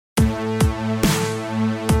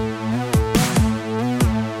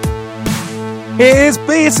It's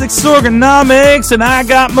Basics Ergonomics, and I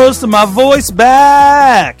got most of my voice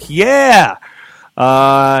back. Yeah.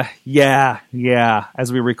 As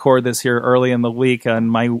we record this here early in the week, and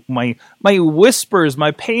my whispers, my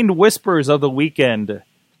pained whispers of the weekend.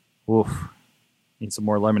 Oof. Need some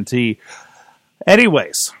more lemon tea.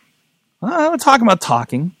 Anyways, I'm talking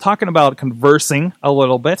about conversing a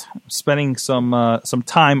little bit, spending some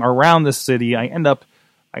time around the city. I end up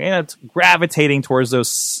gravitating towards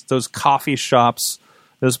those coffee shops,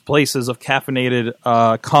 those places of caffeinated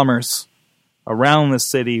commerce around the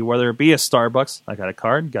city, whether it be a Starbucks. I got a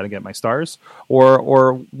card, got to get my stars,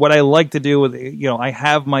 or what I like to do with, I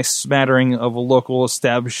have my smattering of local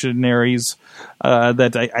establishments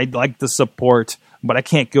that I like to support, but I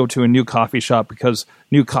can't go to a new coffee shop because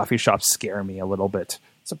new coffee shops scare me a little bit.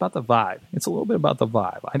 It's about the vibe. It's a little bit about the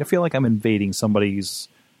vibe. I feel like I'm invading somebody's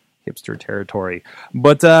hipster territory.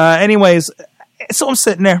 But anyways, so I'm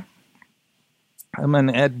sitting there. I'm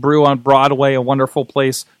at Brew on Broadway, a wonderful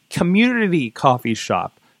place, community coffee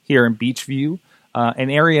shop here in Beachview,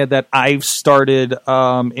 an area that I've started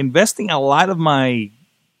investing a lot of my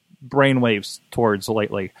brainwaves towards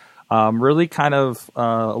lately. Really kind of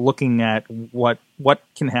looking at what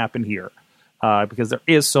can happen here. Because there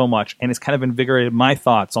is so much, and it's kind of invigorated my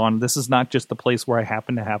thoughts on this is not just the place where I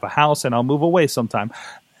happen to have a house and I'll move away sometime.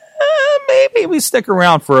 Maybe we stick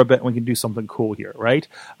around for a bit and we can do something cool here, right?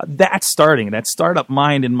 That startup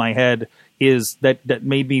mind in my head is that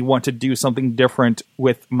made me want to do something different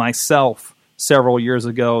with myself several years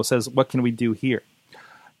ago. Says, what can we do here?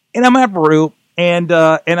 And I'm at Brew, and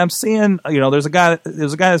I'm seeing, there's a guy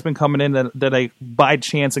that's been coming in that I by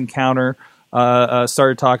chance encounter.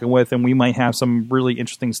 Started talking with, and we might have some really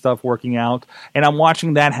interesting stuff working out. And I'm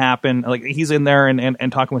watching that happen. Like, he's in there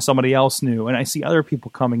and talking with somebody else new, and I see other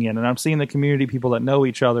people coming in, and I'm seeing the community people that know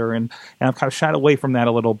each other, and I've kind of shied away from that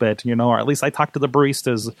a little bit, or at least I talk to the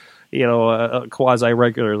baristas, quasi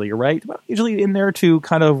regularly, right? But I'm usually in there to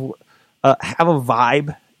kind of have a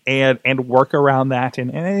vibe and work around that,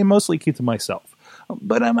 and I mostly keep to myself.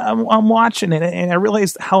 But I'm watching it, and I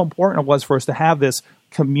realized how important it was for us to have this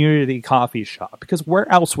community coffee shop, because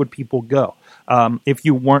where else would people go if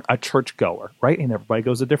you weren't a church goer, right? And everybody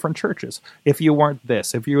goes to different churches. If you weren't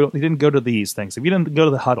this, if you didn't go to these things, if you didn't go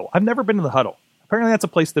to the Huddle. I've never been to the Huddle. Apparently that's a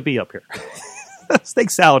place to be up here. Steak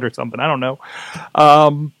salad or something. I don't know.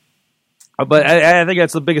 But I think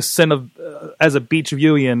that's the biggest sin of as a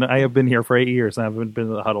Beachviewian. I have been here for 8 years and I haven't been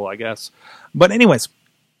to the Huddle, I guess. But anyways,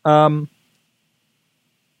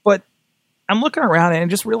 but I'm looking around and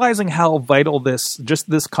just realizing how vital this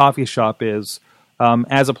coffee shop is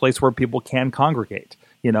as a place where people can congregate.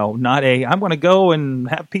 Not I'm going to go and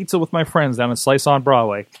have pizza with my friends down at Slice on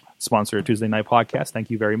Broadway. Sponsor a Tuesday night podcast. Thank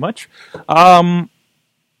you very much. They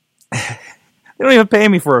don't even pay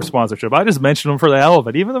me for a sponsorship. I just mentioned them for the hell of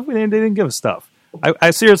it, even if they didn't give us stuff. I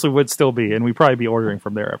seriously would still be, and we'd probably be ordering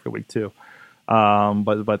from there every week too.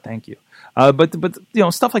 But thank you. But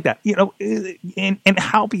stuff like that, and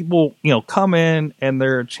how people, come in and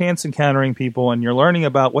they're chance encountering people, and you're learning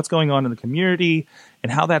about what's going on in the community and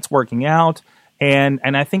how that's working out. And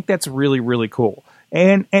I think that's really, really cool.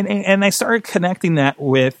 And I started connecting that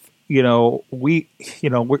with, we're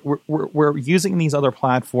using these other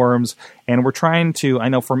platforms, and we're trying to, I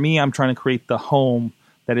know for me, I'm trying to create the home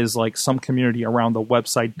that is like some community around the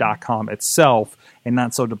website.com itself and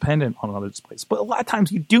not so dependent on other places. But a lot of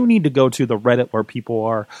times you do need to go to the Reddit where people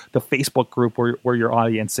are, the Facebook group where your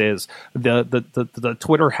audience is, the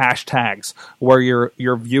Twitter hashtags where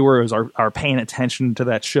your viewers are paying attention to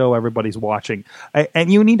that show everybody's watching.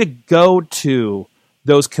 And you need to go to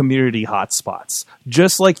those community hotspots,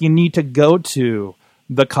 just like you need to go to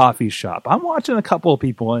the coffee shop. I'm watching a couple of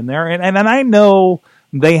people in there, and I know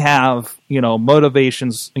they have,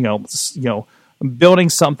 motivations, building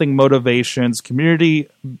something motivations, community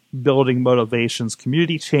building motivations,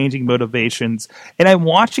 community changing motivations. And I'm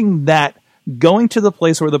watching that going to the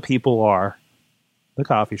place where the people are, the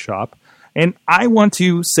coffee shop. And I want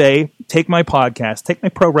to take my podcast, take my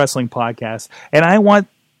pro wrestling podcast, and I want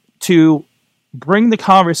to bring the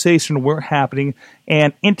conversation we're happening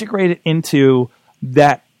and integrate it into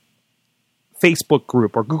that Facebook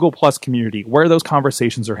group or Google Plus community where those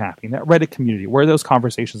conversations are happening, that Reddit community where those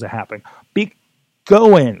conversations are happening.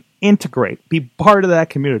 Go in, integrate, be part of that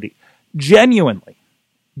community. Genuinely,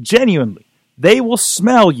 they will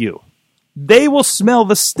smell you. They will smell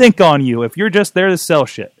the stink on you if you're just there to sell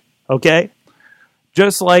shit, okay?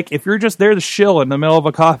 Just like if you're just there to shill in the middle of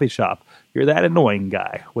a coffee shop, you're that annoying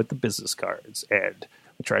guy with the business cards, and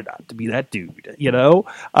I try not to be that dude, It's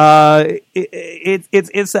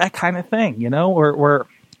that kind of thing, or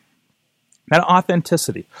that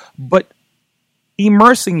authenticity. But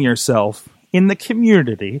immersing yourself in the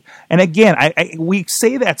community. And again, we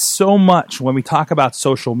say that so much when we talk about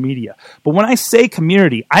social media. But when I say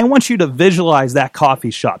community, I want you to visualize that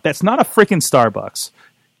coffee shop. That's not a freaking Starbucks.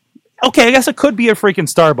 Okay, I guess it could be a freaking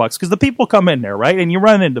Starbucks because the people come in there, right? And you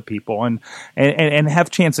run into people and have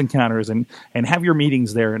chance encounters and have your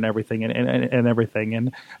meetings there and everything and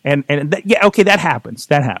everything. Yeah, okay, that happens.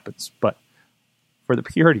 That happens. But for the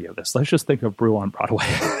purity of this, let's just think of Brew on Broadway.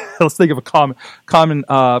 Let's think of a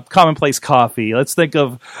commonplace coffee. Let's think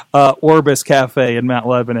of Orbis Cafe in Mount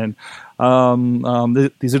Lebanon.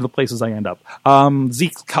 These are the places I end up.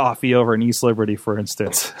 Zeke's Coffee over in East Liberty, for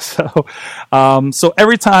instance. So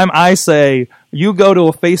every time I say you go to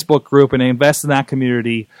a Facebook group and invest in that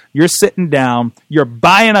community, you're sitting down, you're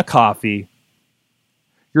buying a coffee,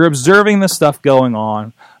 you're observing the stuff going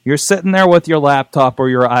on, you're sitting there with your laptop or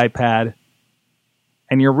your iPad,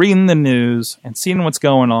 and you're reading the news and seeing what's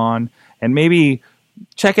going on, and maybe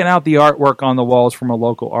checking out the artwork on the walls from a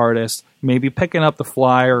local artist, maybe picking up the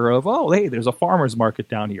flyer of, oh, hey, there's a farmer's market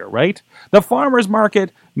down here, right? The farmer's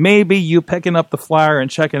market, maybe you picking up the flyer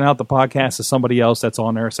and checking out the podcast of somebody else that's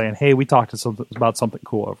on there saying, hey, we talked about something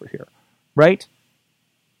cool over here, right?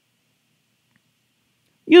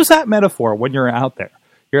 Use that metaphor when you're out there.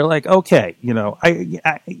 You're like, okay,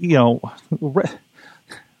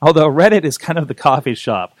 although Reddit is kind of the coffee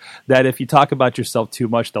shop that if you talk about yourself too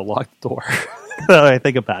much, they'll lock the door. I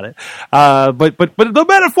think about it. But the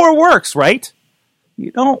metaphor works, right? You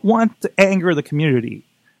don't want to anger the community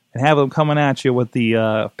and have them coming at you with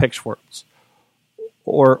the pitchforks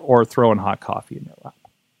or throwing hot coffee in your lap.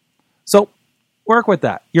 So work with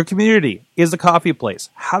that. Your community is a coffee place.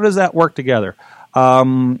 How does that work together?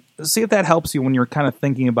 See if that helps you when you're kind of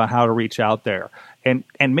thinking about how to reach out there. And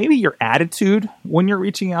maybe your attitude when you're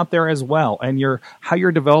reaching out there as well, and how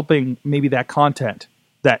you're developing maybe that content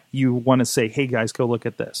that you want to say, hey guys, go look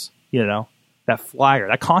at this. That flyer,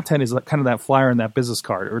 that content is kind of that flyer in that business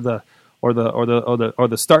card, or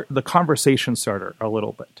the conversation starter a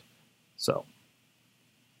little bit. So,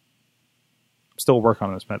 still work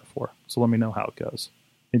on this metaphor. So let me know how it goes.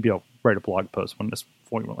 Maybe I'll write a blog post when this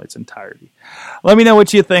formulates entirety. Let me know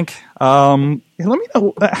what you think. Let me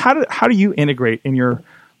know how do you integrate in your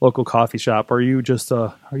local coffee shop? Are you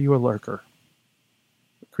a lurker?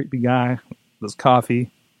 A creepy guy with his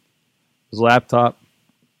coffee, his laptop,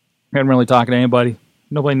 not really talking to anybody.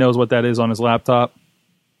 Nobody knows what that is on his laptop.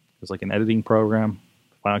 It's like an editing program,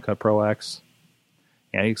 Final Cut Pro X.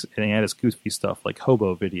 And he had his goofy stuff like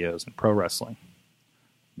hobo videos and pro wrestling.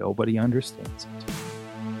 Nobody understands it.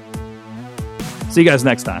 See you guys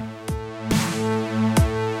next time.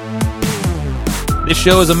 This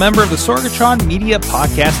show is a member of the Sorgatron Media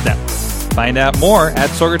Podcast Network. Find out more at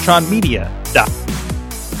sorgatronmedia.com.